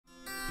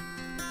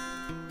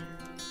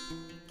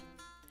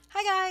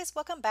Hi guys,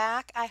 welcome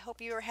back. I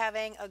hope you are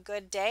having a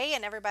good day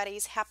and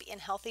everybody's happy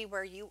and healthy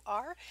where you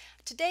are.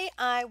 Today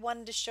I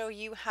wanted to show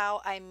you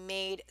how I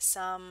made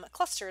some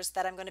clusters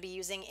that I'm going to be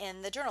using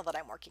in the journal that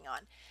I'm working on.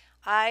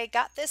 I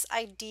got this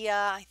idea,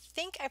 I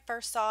think I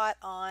first saw it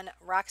on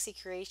Roxy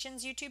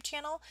Creations YouTube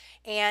channel,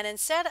 and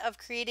instead of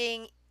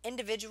creating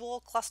individual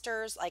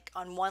clusters like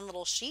on one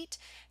little sheet,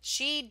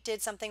 she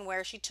did something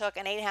where she took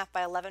an 8.5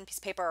 by 11 piece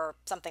of paper or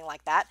something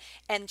like that,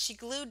 and she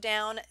glued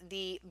down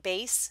the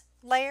base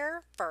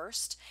layer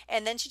first,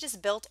 and then she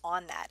just built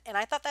on that. And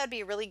I thought that would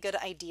be a really good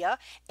idea,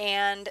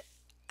 and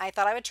I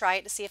thought I would try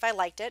it to see if I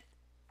liked it.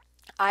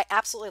 I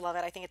absolutely love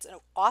it. I think it's an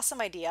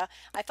awesome idea.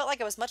 I felt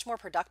like I was much more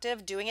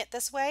productive doing it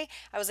this way.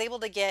 I was able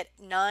to get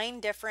 9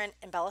 different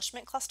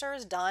embellishment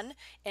clusters done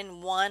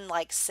in one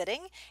like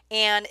sitting,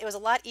 and it was a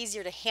lot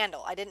easier to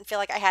handle. I didn't feel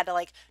like I had to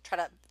like try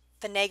to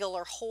finagle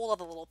or hold all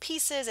the little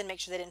pieces and make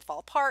sure they didn't fall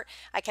apart.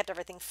 I kept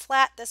everything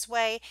flat this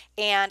way,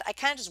 and I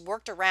kind of just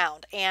worked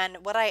around.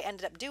 And what I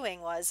ended up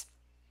doing was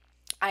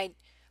I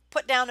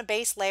put down a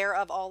base layer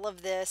of all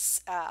of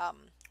this,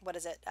 what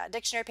is it,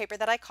 dictionary paper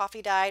that I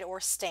coffee dyed or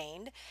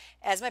stained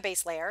as my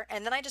base layer.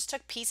 And then I just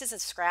took pieces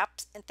of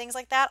scraps and things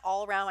like that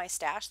all around my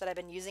stash that I've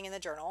been using in the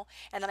journal.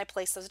 And then I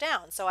placed those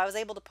down. So I was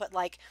able to put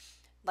like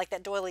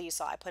that doily you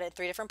saw, I put it in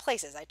 3 different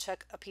places. I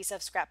took a piece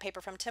of scrap paper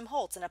from Tim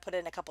Holtz and I put it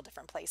in a couple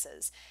different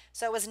places.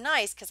 So it was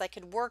nice because I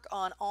could work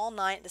on all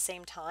 9 at the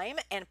same time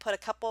and put a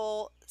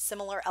couple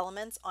similar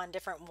elements on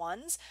different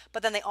ones,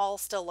 but then they all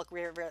still look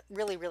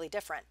really, really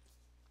different.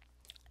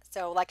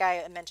 So like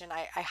I mentioned,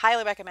 I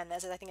highly recommend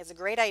this. I think it's a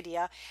great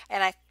idea,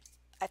 and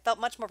I felt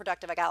much more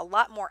productive. I got a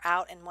lot more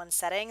out in one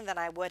setting than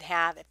I would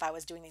have if I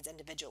was doing these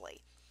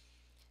individually.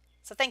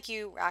 So thank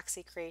you,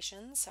 Roxy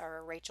Creations,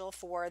 or Rachel,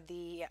 for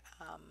the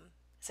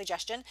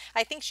suggestion.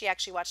 I think she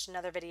actually watched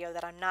another video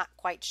that I'm not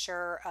quite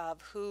sure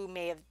of who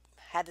may have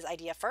had this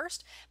idea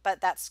first,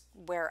 but that's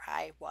where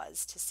I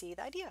was to see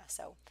the idea.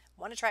 So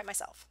I want to try it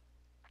myself.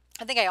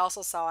 I think I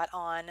also saw it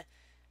on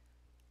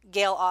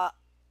Gail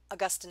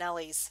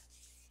Augustinelli's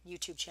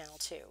YouTube channel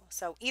too.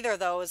 So either of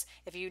those,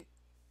 if you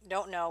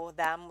don't know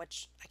them,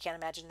 which I can't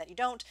imagine that you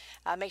don't,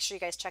 make sure you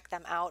guys check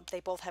them out. They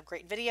both have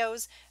great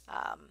videos.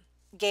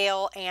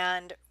 Gail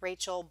and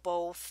Rachel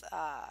both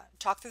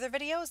talk through their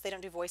videos. They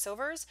don't do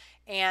voiceovers,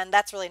 and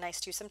that's really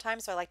nice too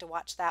sometimes. So I like to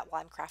watch that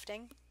while I'm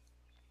crafting.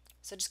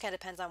 So it just kind of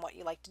depends on what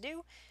you like to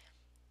do.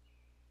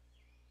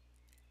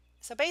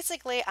 So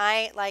basically,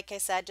 like I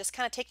said, just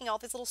kind of taking all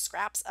these little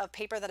scraps of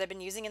paper that I've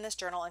been using in this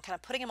journal and kind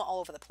of putting them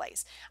all over the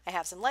place. I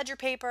have some ledger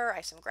paper, I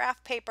have some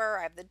graph paper,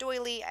 I have the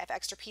doily, I have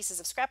extra pieces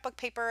of scrapbook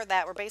paper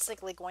that were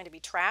basically going to be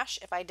trash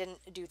if I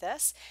didn't do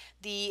this.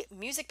 The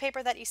music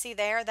paper that you see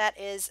there, that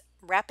is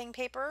wrapping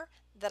paper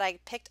that I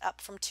picked up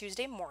from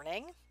Tuesday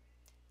morning.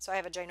 So I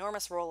have a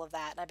ginormous roll of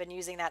that, and I've been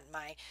using that in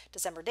my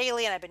December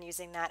daily, and I've been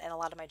using that in a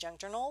lot of my junk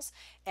journals.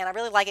 And I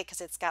really like it because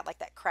it's got like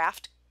that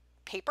craft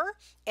paper,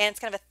 and it's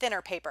kind of a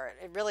thinner paper.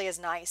 It really is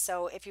nice.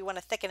 So if you want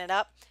to thicken it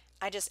up,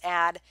 I just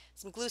add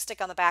some glue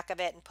stick on the back of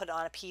it and put it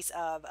on a piece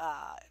of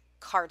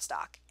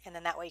cardstock, and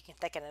then that way you can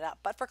thicken it up.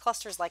 But for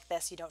clusters like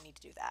this, you don't need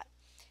to do that.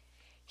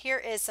 Here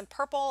is some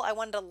purple. I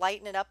wanted to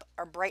lighten it up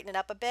or brighten it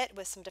up a bit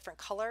with some different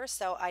colors,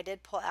 so I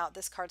did pull out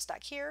this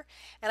cardstock here.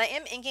 And I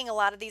am inking a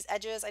lot of these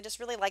edges. I just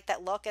really like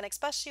that look, and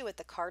especially with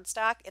the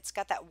cardstock, it's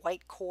got that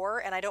white core,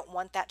 and I don't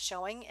want that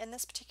showing in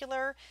this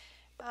particular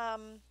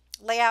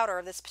layout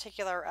or this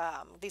particular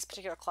these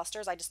particular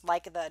clusters. I just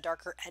like the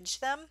darker edge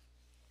to them,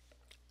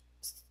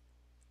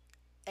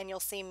 and you'll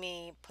see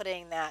me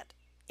putting that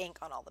ink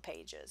on all the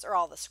pages or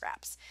all the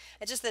scraps.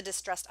 It's just the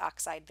Distressed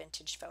Oxide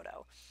vintage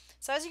photo.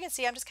 So as you can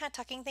see, I'm just kind of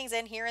tucking things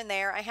in here and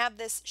there. I have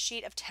this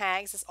sheet of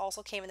tags. This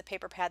also came in the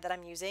paper pad that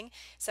I'm using.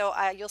 So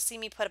you'll see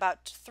me put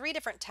about 3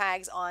 different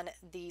tags on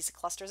these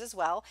clusters as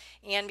well.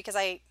 And because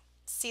I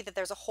see that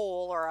there's a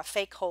hole or a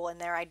fake hole in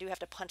there, I do have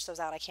to punch those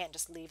out. I can't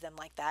just leave them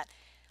like that.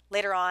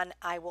 Later on,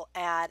 I will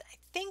add, I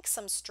think,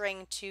 some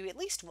string to at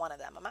least one of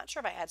them. I'm not sure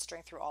if I add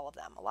string through all of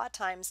them. A lot of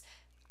times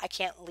I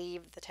can't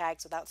leave the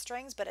tags without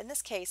strings, but in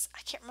this case,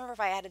 I can't remember if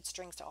I added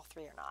strings to all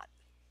 3 or not.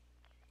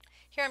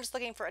 Here I'm just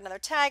looking for another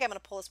tag. I'm going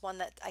to pull this one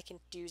that I can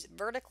use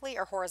vertically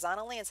or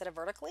horizontally instead of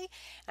vertically,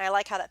 and I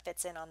like how that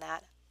fits in on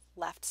that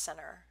left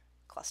center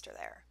cluster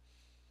there.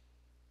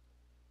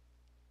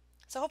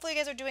 So hopefully you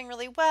guys are doing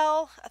really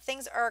well.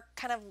 Things are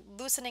kind of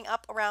loosening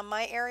up around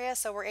my area,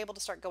 so we're able to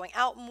start going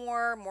out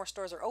more. More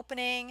stores are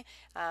opening.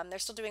 They're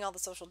still doing all the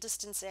social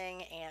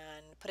distancing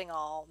and putting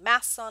all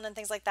masks on and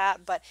things like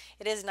that, but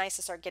it is nice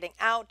to start getting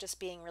out, just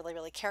being really,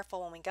 really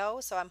careful when we go.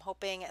 So I'm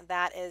hoping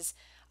that is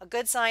a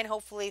good sign.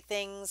 Hopefully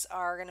things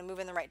are going to move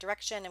in the right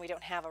direction and we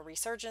don't have a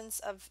resurgence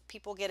of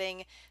people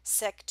getting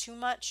sick too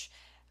much.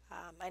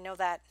 I know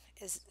that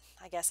is,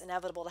 I guess,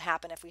 inevitable to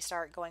happen if we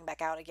start going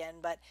back out again,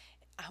 but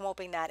I'm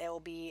hoping that it will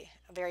be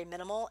very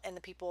minimal and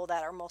the people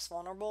that are most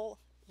vulnerable,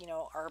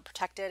 are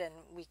protected and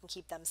we can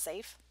keep them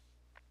safe.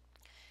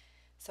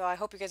 So I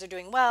hope you guys are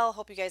doing well.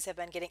 Hope you guys have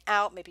been getting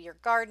out. Maybe you're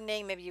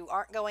gardening. Maybe you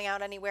aren't going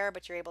out anywhere,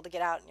 but you're able to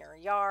get out in your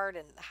yard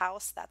and the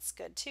house. That's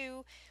good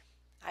too.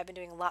 I've been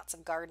doing lots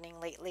of gardening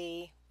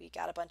lately. We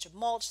got a bunch of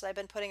mulch that I've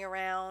been putting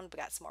around. We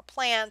got some more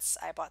plants.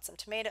 I bought a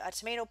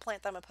tomato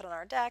plant that I'm gonna put on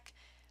our deck.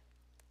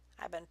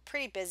 I've been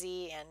pretty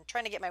busy and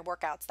trying to get my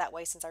workouts that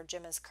way since our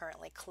gym is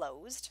currently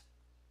closed.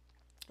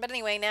 But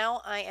anyway,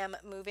 now I am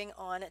moving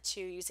on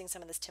to using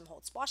some of this Tim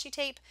Holtz washi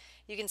tape.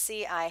 You can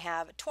see I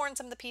have torn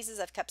some of the pieces.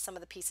 I've kept some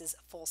of the pieces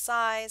full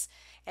size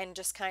and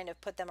just kind of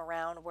put them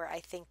around where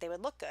I think they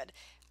would look good.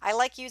 I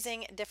like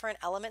using different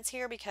elements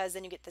here because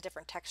then you get the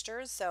different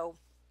textures. So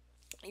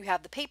you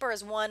have the paper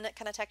as one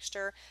kind of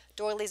texture,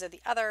 doilies are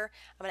the other.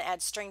 I'm going to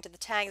add string to the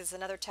tags as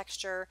another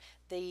texture.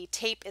 The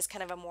tape is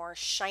kind of a more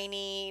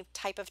shiny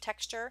type of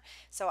texture.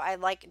 So I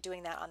like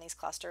doing that on these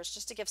clusters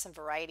just to give some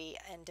variety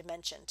and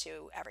dimension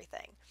to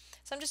everything.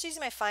 So I'm just using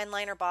my fine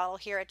liner bottle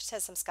here. It just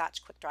has some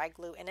Scotch quick dry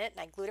glue in it,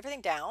 and I glued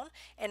everything down.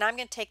 And I'm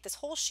going to take this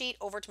whole sheet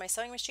over to my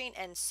sewing machine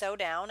and sew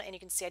down. And you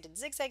can see I did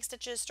zigzag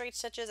stitches, straight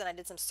stitches, and I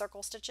did some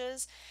circle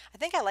stitches. I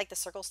think I like the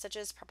circle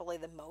stitches probably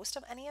the most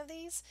of any of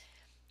these.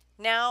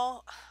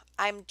 Now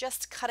I'm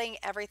just cutting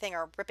everything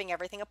or ripping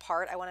everything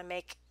apart. I want to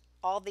make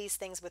all these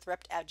things with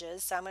ripped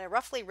edges. So I'm going to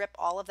roughly rip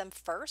all of them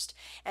first,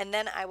 and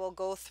then I will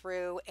go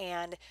through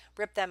and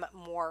rip them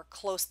more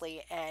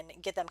closely and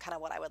get them kind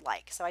of what I would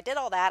like. So I did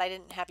all that. I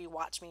didn't have you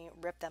watch me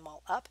rip them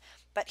all up,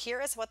 but here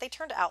is what they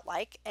turned out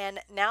like. And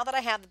now that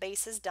I have the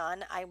bases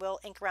done, I will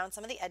ink around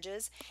some of the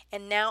edges,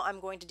 and now I'm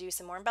going to do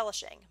some more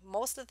embellishing.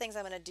 Most of the things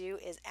I'm going to do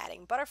is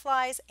adding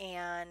butterflies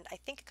and I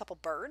think a couple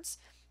birds.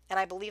 And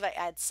I believe I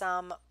add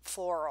some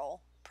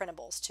floral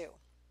printables too.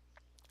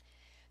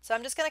 So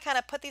I'm just going to kind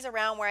of put these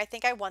around where I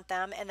think I want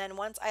them, and then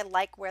once I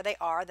like where they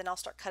are, then I'll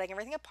start cutting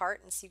everything apart.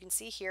 And so you can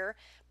see here,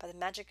 by the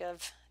magic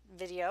of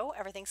video,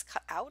 everything's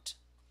cut out.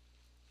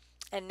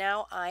 And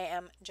now I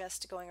am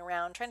just going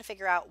around trying to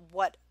figure out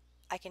what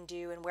I can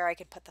do and where I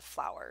can put the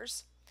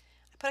flowers.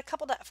 I put a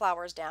couple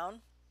flowers down.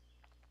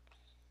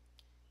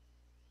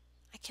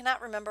 I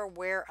cannot remember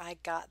where I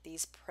got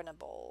these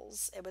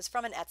printables. It was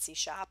from an Etsy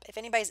shop. If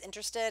anybody's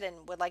interested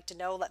and would like to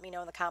know, let me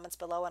know in the comments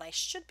below, and I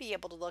should be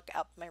able to look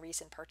up my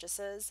recent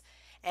purchases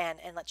and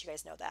let you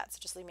guys know that. So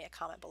just leave me a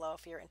comment below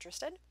if you're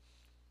interested.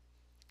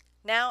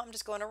 Now I'm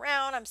just going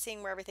around. I'm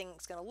seeing where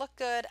everything's going to look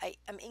good.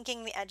 I'm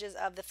inking the edges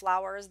of the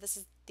flowers.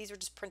 These are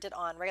just printed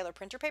on regular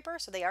printer paper,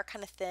 so they are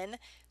kind of thin.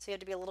 So you have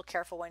to be a little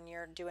careful when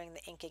you're doing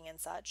the inking and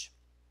such.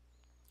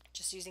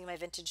 Just using my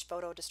Vintage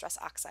Photo Distress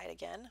Oxide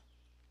again.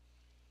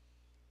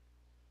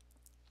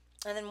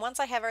 And then once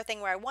I have everything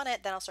where I want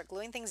it, then I'll start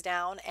gluing things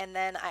down. And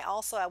then I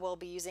will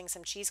be using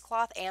some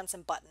cheesecloth and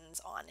some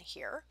buttons on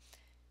here.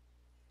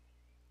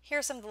 Here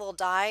are some of the little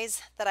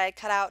dies that I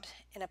cut out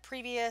in a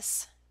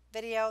previous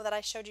video that I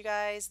showed you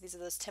guys. These are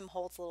those Tim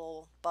Holtz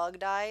little bug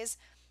dies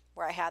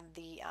where I had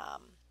the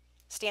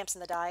stamps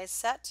and the dies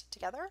set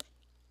together.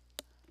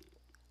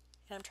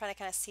 And I'm trying to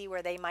kind of see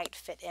where they might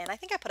fit in. I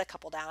think I put a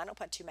couple down. I don't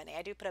put too many.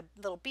 I do put a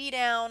little bee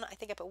down. I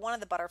think I put one of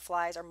the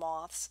butterflies or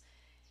moths.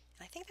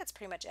 I think that's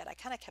pretty much it. I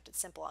kind of kept it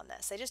simple on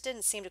this. They just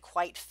didn't seem to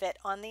quite fit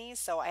on these,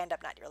 so I end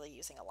up not really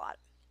using a lot.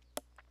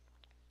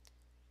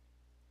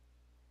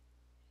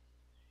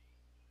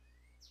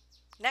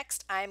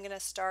 Next, I'm going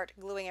to start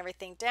gluing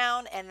everything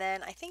down, and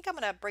then I think I'm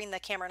going to bring the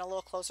camera in a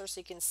little closer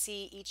so you can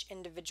see each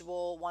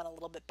individual one a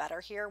little bit better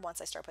here once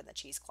I start putting the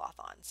cheesecloth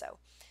on. So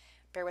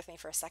bear with me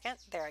for a second.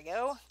 There I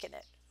go, getting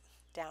it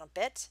down a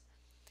bit.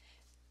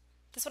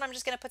 This one I'm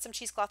just going to put some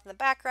cheesecloth in the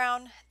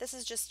background. This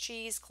is just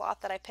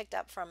cheesecloth that I picked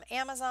up from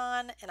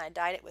Amazon, and I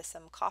dyed it with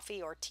some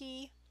coffee or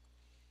tea.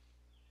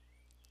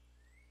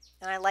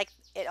 And I like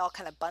it all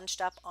kind of bunched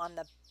up on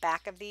the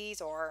back of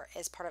these or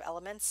as part of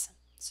elements.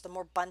 So the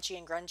more bunchy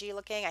and grungy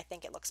looking, I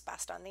think it looks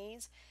best on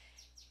these.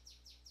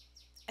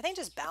 I think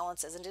it just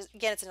balances, and just,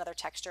 again, it's another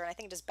texture, and I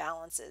think it just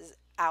balances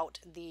out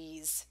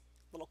these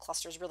little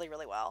clusters really,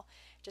 really well.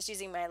 Just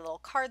using my little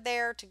card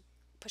there to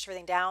push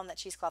everything down. That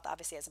cheesecloth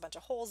obviously has a bunch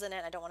of holes in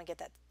it. I don't want to get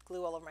that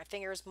glue all over my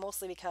fingers,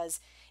 mostly because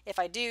if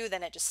I do,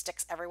 then it just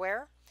sticks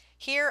everywhere.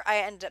 Here I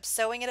ended up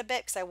sewing it a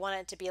bit because I wanted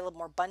it to be a little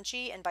more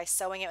bunchy, and by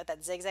sewing it with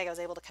that zigzag, I was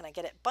able to kind of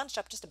get it bunched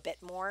up just a bit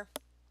more.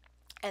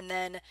 And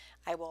then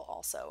I will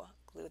also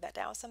glue that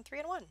down with some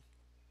 3-in-1.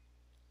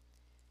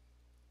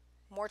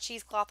 More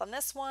cheesecloth on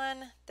this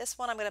one. This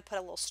one I'm going to put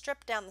a little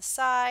strip down the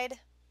side,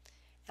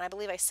 and I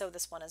believe I sewed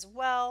this one as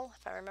well,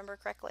 if I remember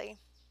correctly.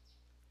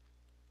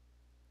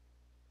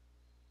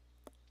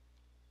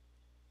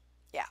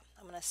 Yeah,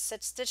 I'm going to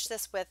stitch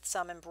this with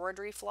some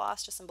embroidery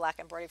floss, just some black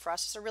embroidery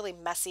floss, just a really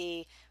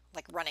messy,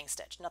 like running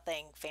stitch,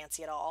 nothing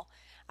fancy at all.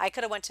 I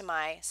could have went to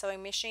my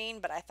sewing machine,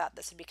 but I thought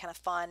this would be kind of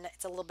fun.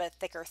 It's a little bit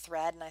thicker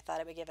thread, and I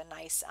thought it would give a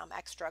nice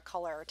extra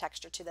color or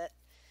texture to it.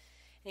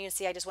 And you can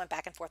see I just went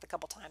back and forth a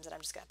couple times, and I'm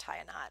just going to tie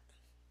a knot.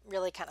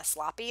 Really kind of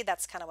sloppy.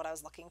 That's kind of what I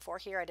was looking for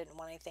here. I didn't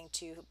want anything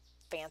too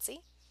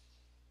fancy.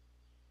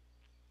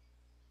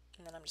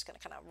 And then I'm just going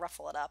to kind of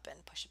ruffle it up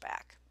and push it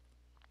back.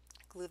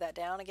 Glue that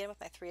down again with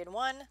my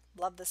 3-in-1.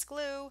 Love this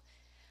glue.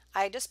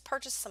 I just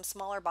purchased some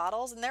smaller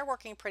bottles, and they're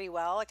working pretty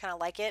well. I kind of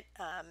like it.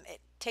 It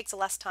takes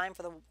less time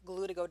for the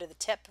glue to go to the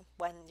tip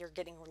when you're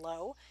getting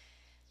low.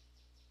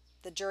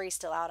 The jury's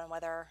still out on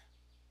whether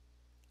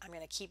I'm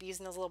going to keep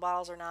using those little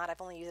bottles or not.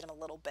 I've only used them a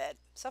little bit.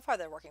 So far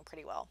they're working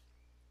pretty well.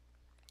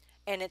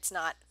 And it's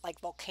not like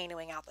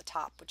volcanoing out the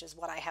top, which is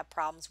what I have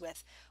problems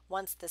with.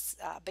 Once this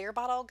bigger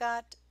bottle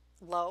got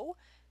low,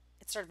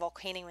 it started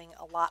volcanoing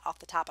a lot off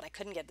the top and I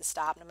couldn't get it to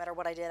stop. No matter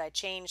what I did, I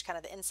changed kind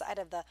of the inside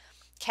of the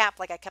cap.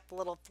 Like I kept the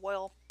little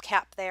foil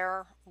cap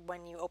there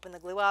when you open the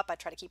glue up. I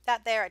tried to keep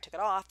that there. I took it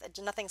off.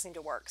 Nothing seemed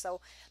to work.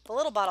 So the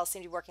little bottles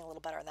seem to be working a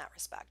little better in that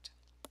respect.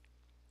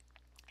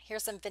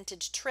 Here's some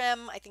vintage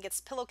trim. I think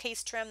it's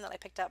pillowcase trim that I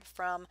picked up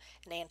from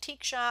an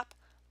antique shop.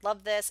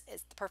 Love this.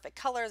 It's the perfect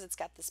colors. It's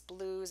got this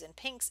blues and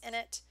pinks in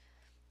it.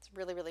 It's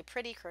really, really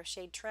pretty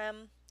crocheted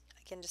trim.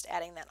 Again, just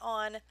adding that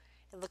on.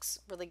 It looks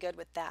really good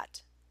with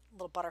that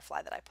little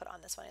butterfly that I put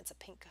on this one. It's a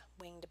pink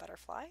winged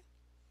butterfly.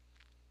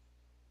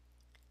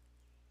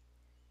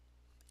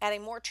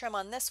 Adding more trim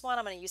on this one.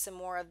 I'm going to use some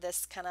more of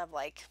this kind of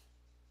like,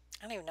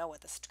 I don't even know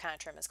what this kind of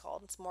trim is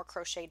called. It's more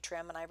crocheted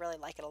trim and I really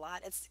like it a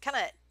lot. It's kind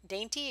of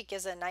dainty. It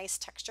gives a nice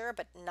texture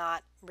but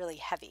not really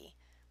heavy.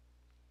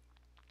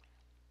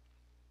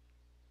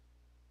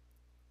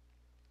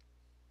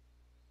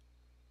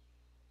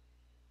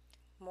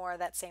 More of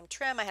that same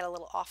trim. I had a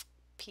little off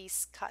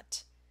piece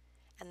cut.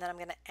 And then I'm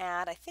going to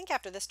add, I think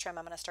after this trim,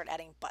 I'm going to start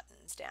adding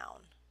buttons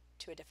down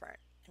to a different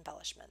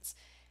embellishments.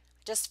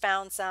 Just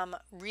found some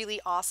really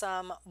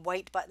awesome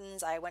white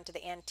buttons. I went to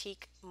the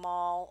antique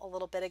mall a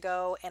little bit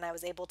ago and I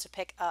was able to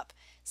pick up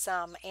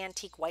some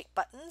antique white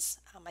buttons.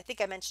 I think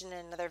I mentioned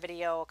in another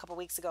video a couple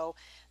weeks ago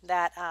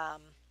that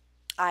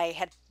I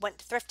had went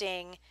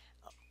thrifting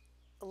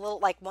a little,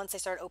 like once I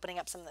started opening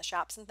up some of the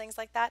shops and things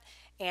like that,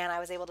 and I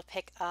was able to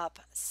pick up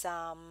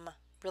some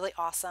really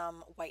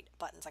awesome white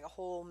buttons, like a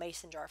whole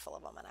mason jar full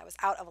of them, and I was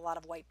out of a lot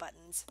of white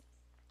buttons.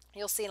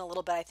 You'll see in a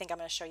little bit, I think I'm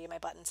going to show you my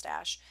button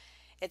stash.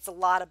 It's a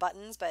lot of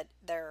buttons, but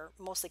they're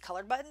mostly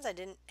colored buttons. I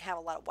didn't have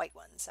a lot of white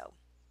ones, so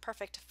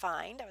perfect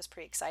find. I was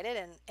pretty excited,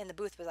 and the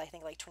booth was I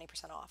think like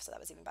 20% off, so that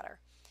was even better.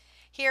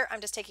 Here I'm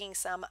just taking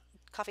some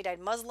coffee dyed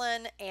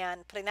muslin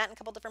and putting that in a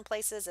couple different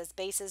places as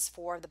bases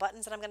for the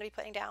buttons that I'm going to be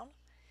putting down.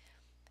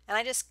 And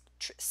I just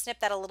snip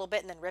that a little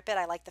bit and then rip it.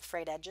 I like the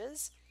frayed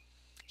edges.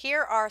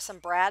 Here are some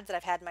brads that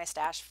I've had in my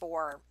stash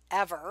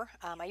forever.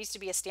 I used to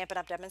be a Stampin'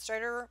 Up!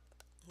 Demonstrator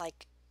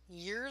like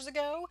years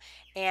ago,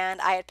 and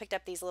I had picked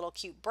up these little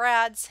cute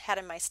brads, had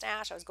in my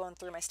stash. I was going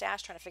through my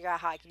stash trying to figure out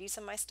how I could use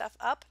some of my stuff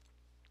up,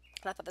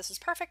 and I thought this was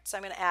perfect, so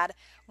I'm going to add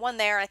one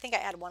there. I think I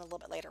add one a little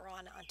bit later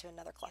on onto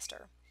another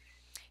cluster.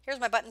 Here's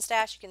my button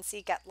stash. You can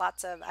see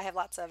I have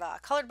lots of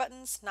colored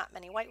buttons, not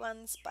many white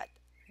ones, but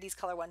these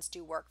color ones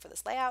do work for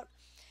this layout.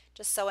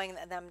 Just sewing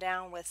them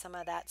down with some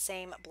of that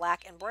same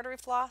black embroidery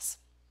floss.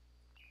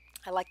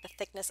 I like the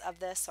thickness of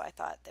this, so I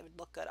thought they would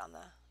look good on the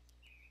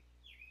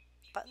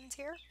buttons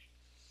here.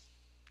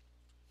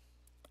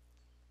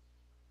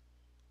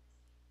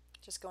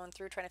 Just going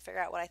through trying to figure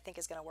out what I think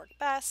is going to work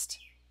best.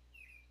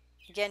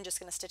 Again, just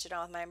going to stitch it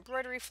on with my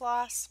embroidery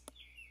floss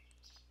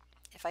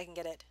if I can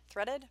get it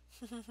threaded.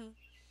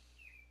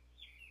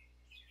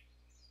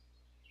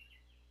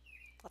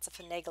 Lots of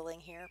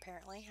finagling here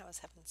apparently. I was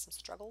having some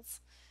struggles.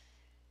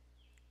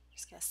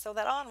 Just going to sew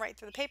that on right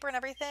through the paper and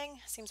everything.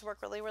 Seems to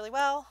work really, really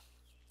well.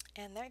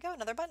 And there you go,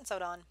 another button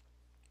sewed on.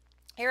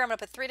 Here I'm going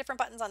to put 3 different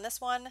buttons on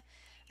this one.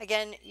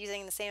 Again,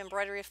 using the same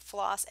embroidery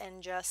floss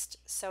and just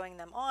sewing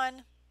them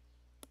on.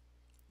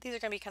 These are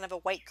going to be kind of a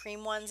white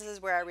cream ones. This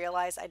is where I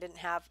realized I didn't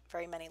have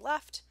very many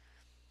left.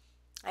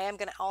 I am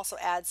going to also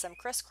add some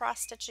crisscross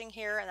stitching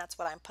here, and that's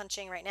what I'm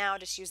punching right now.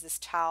 Just use this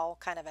towel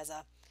kind of as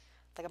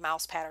like a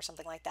mouse pad or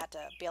something like that to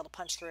be able to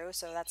punch through.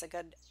 So that's a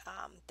good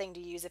thing to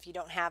use if you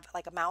don't have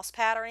like a mouse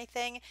pad or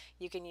anything.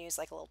 You can use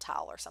like a little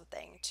towel or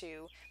something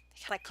to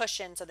kind of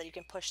cushion so that you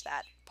can push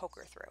that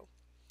poker through.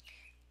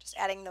 Just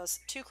adding those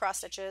 2 cross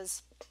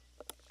stitches.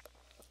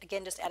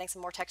 Again, just adding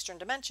some more texture and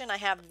dimension. I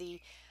have the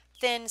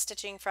thin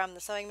stitching from the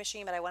sewing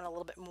machine, but I went a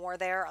little bit more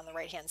there on the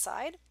right hand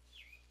side.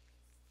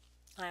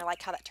 And I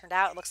like how that turned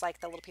out. It looks like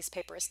the little piece of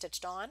paper is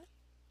stitched on.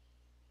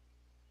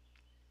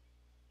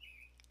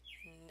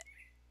 And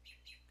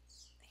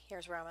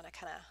here's where I'm going to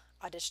kind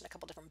of audition a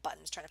couple different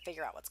buttons, trying to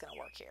figure out what's going to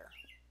work here.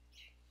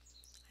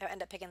 I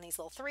end up picking these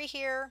little 3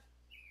 here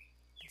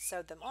and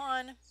sewed them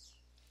on.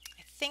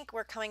 I think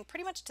we're coming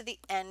pretty much to the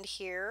end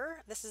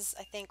here. This is,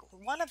 I think,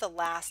 one of the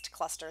last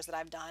clusters that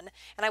I've done,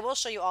 and I will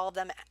show you all of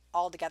them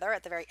all together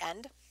at the very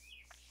end.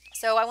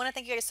 So I want to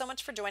thank you guys so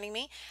much for joining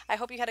me. I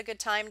hope you had a good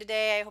time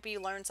today. I hope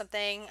you learned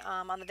something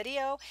on the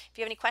video. If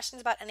you have any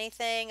questions about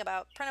anything,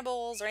 about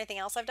printables or anything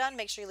else I've done,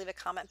 make sure you leave a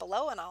comment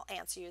below and I'll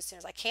answer you as soon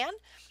as I can.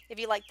 If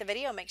you liked the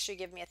video, make sure you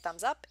give me a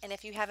thumbs up. And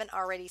if you haven't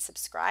already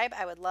subscribed,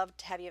 I would love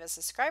to have you as a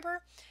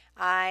subscriber.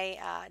 I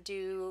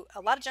do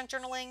a lot of junk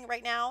journaling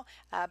right now,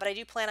 but I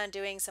do plan on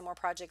doing some more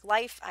Project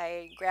Life.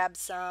 I grabbed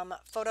some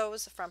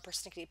photos from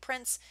Persnickety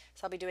Prints,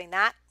 so I'll be doing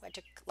that. I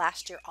took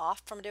last year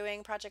off from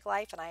doing Project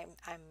Life, and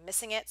I'm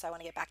missing it, so I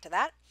want to get back to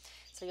that.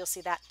 So you'll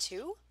see that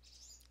too.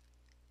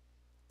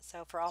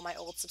 So for all my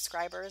old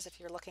subscribers, if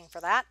you're looking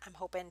for that, I'm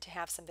hoping to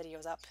have some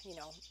videos up,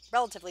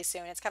 relatively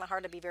soon. It's kind of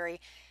hard to be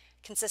very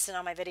consistent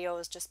on my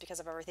videos just because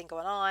of everything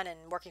going on and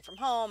working from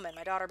home and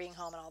my daughter being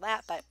home and all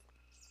that, but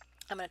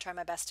I'm going to try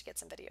my best to get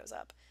some videos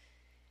up.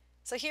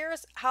 So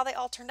here's how they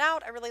all turned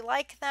out. I really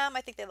like them.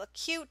 I think they look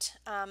cute.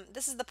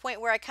 This is the point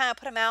where I kind of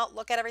put them out,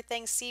 look at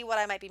everything, see what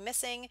I might be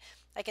missing.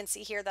 I can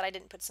see here that I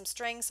didn't put some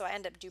string, so I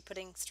end up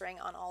putting string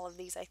on all of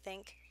these, I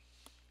think.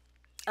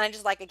 And I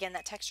just like, again,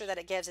 that texture that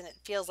it gives, and it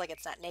feels like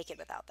it's not naked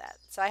without that.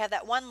 So I have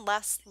that one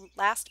last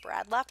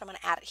brad left. I'm going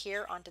to add it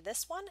here onto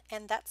this one,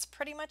 and that's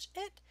pretty much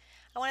it.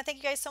 I want to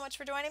thank you guys so much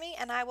for joining me,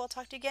 and I will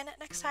talk to you again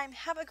next time.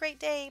 Have a great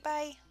day.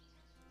 Bye.